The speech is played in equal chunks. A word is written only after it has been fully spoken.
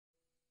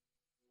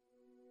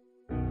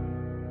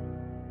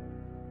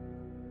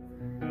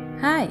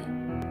Hi,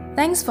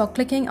 thanks for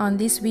clicking on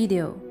this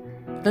video.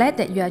 Glad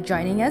that you are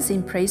joining us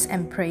in Praise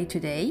and Pray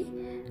today.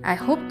 I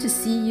hope to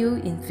see you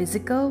in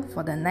physical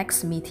for the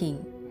next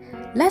meeting.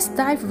 Let's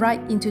dive right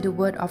into the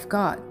Word of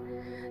God.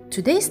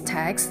 Today's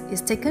text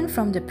is taken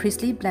from the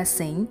priestly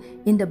blessing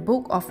in the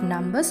book of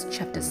Numbers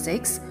chapter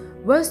 6,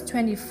 verse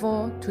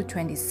 24 to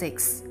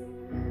 26.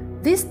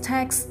 This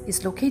text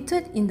is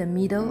located in the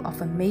middle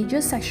of a major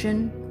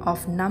section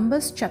of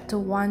Numbers chapter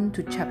 1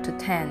 to chapter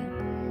 10.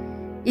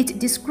 It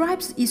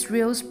describes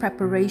Israel's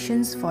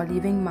preparations for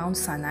leaving Mount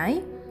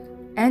Sinai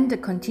and the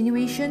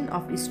continuation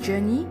of its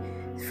journey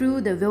through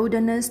the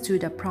wilderness to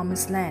the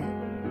Promised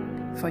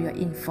Land. For your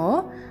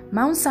info,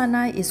 Mount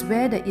Sinai is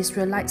where the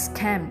Israelites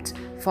camped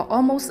for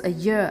almost a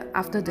year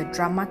after the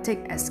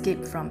dramatic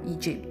escape from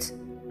Egypt.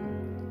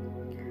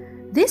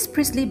 This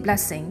priestly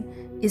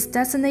blessing is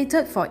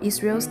designated for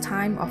Israel's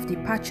time of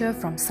departure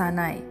from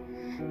Sinai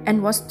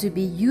and was to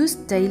be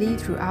used daily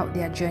throughout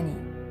their journey.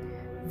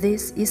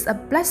 This is a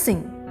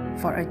blessing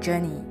for a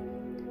journey.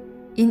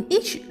 In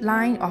each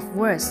line of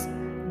verse,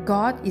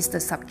 God is the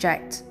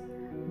subject.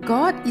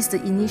 God is the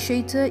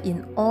initiator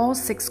in all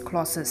 6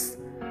 clauses.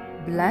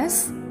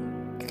 Bless,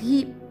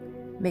 keep,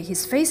 make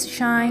his face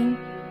shine,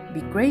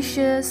 be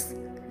gracious,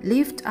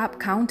 lift up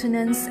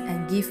countenance,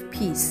 and give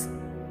peace.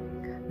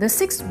 The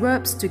 6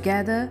 verbs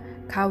together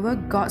cover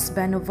God's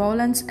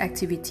benevolent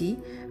activity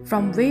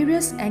from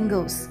various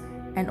angles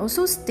and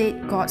also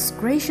state God's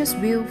gracious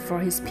will for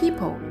his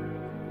people.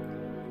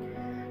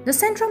 The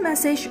central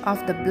message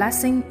of the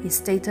blessing is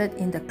stated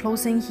in the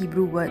closing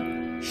Hebrew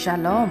word,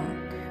 shalom,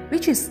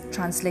 which is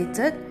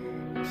translated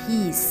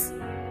peace.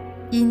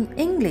 In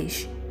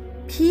English,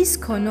 peace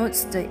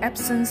connotes the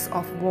absence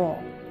of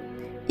war.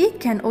 It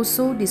can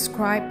also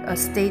describe a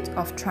state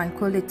of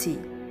tranquility.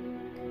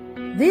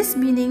 These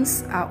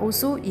meanings are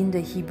also in the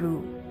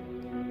Hebrew.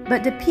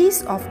 But the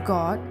peace of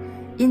God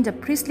in the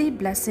priestly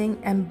blessing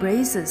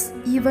embraces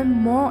even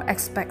more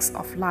aspects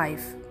of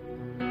life.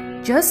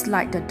 Just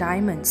like the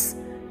diamonds,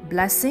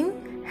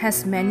 blessing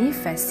has many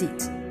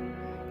facets.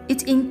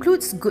 It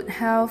includes good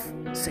health,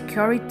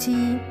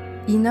 security,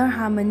 inner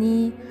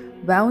harmony,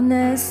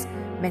 wellness,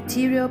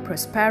 material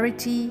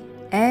prosperity,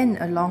 and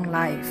a long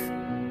life.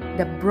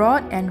 The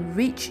broad and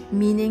rich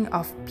meaning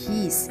of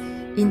peace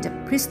in the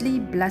priestly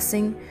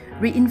blessing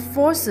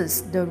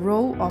reinforces the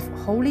role of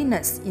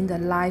holiness in the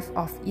life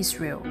of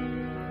Israel.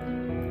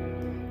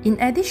 In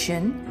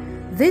addition,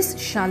 this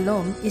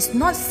shalom is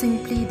not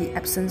simply the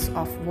absence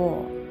of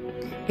war.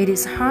 It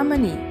is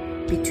harmony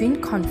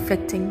between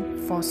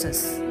conflicting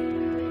forces.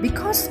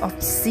 Because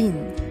of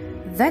sin,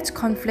 that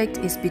conflict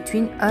is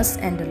between us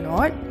and the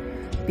Lord,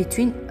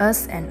 between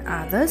us and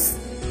others,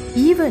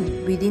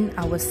 even within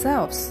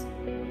ourselves.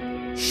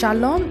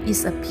 Shalom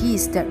is a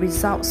peace that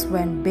results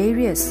when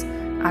barriers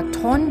are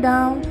torn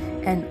down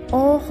and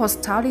all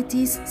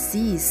hostilities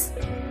cease,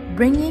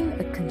 bringing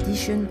a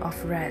condition of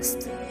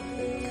rest.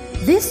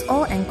 This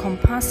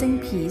all-encompassing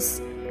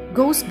peace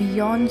goes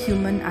beyond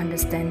human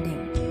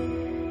understanding.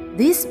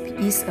 This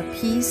is a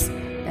peace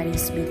that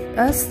is with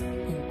us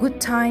in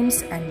good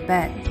times and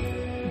bad,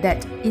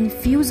 that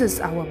infuses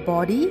our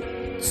body,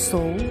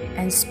 soul,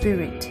 and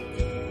spirit.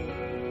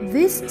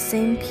 This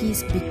same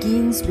peace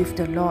begins with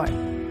the Lord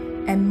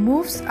and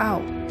moves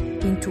out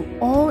into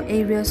all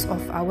areas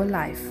of our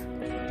life.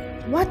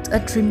 What a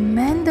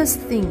tremendous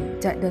thing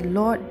that the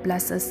Lord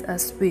blesses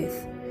us with,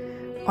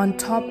 on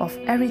top of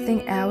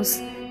everything else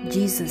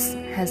Jesus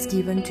has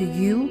given to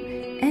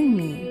you and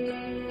me.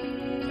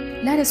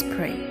 Let us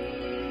pray.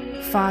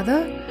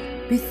 Father,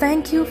 we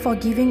thank you for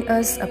giving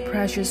us a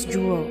precious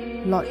jewel,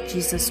 Lord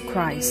Jesus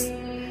Christ.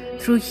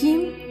 Through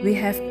him, we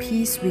have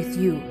peace with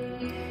you,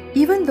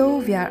 even though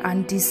we are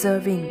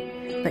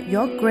undeserving, but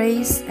your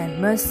grace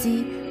and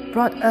mercy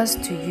brought us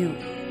to you.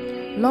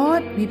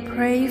 Lord, we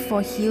pray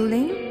for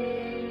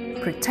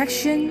healing,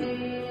 protection,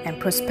 and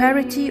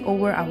prosperity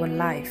over our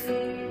life.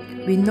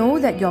 We know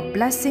that your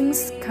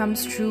blessings come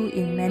through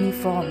in many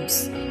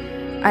forms.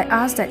 I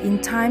ask that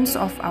in times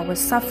of our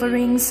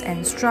sufferings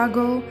and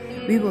struggle,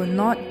 we will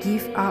not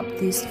give up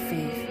this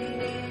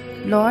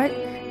faith. Lord,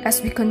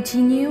 as we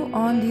continue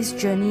on this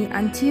journey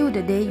until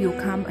the day you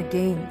come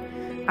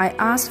again, I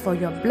ask for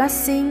your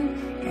blessing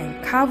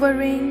and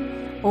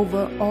covering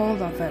over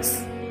all of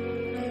us.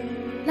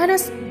 Let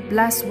us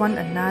bless one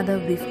another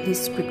with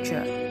this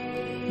scripture.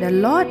 The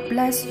Lord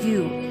bless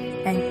you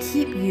and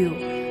keep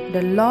you.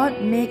 The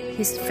Lord make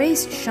his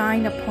face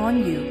shine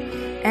upon you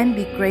and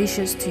be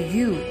gracious to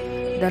you.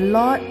 The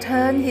Lord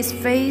turn his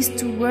face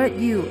toward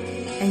you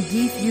and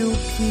give you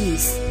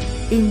peace.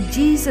 In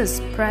Jesus'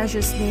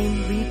 precious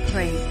name we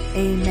pray.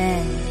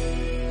 Amen.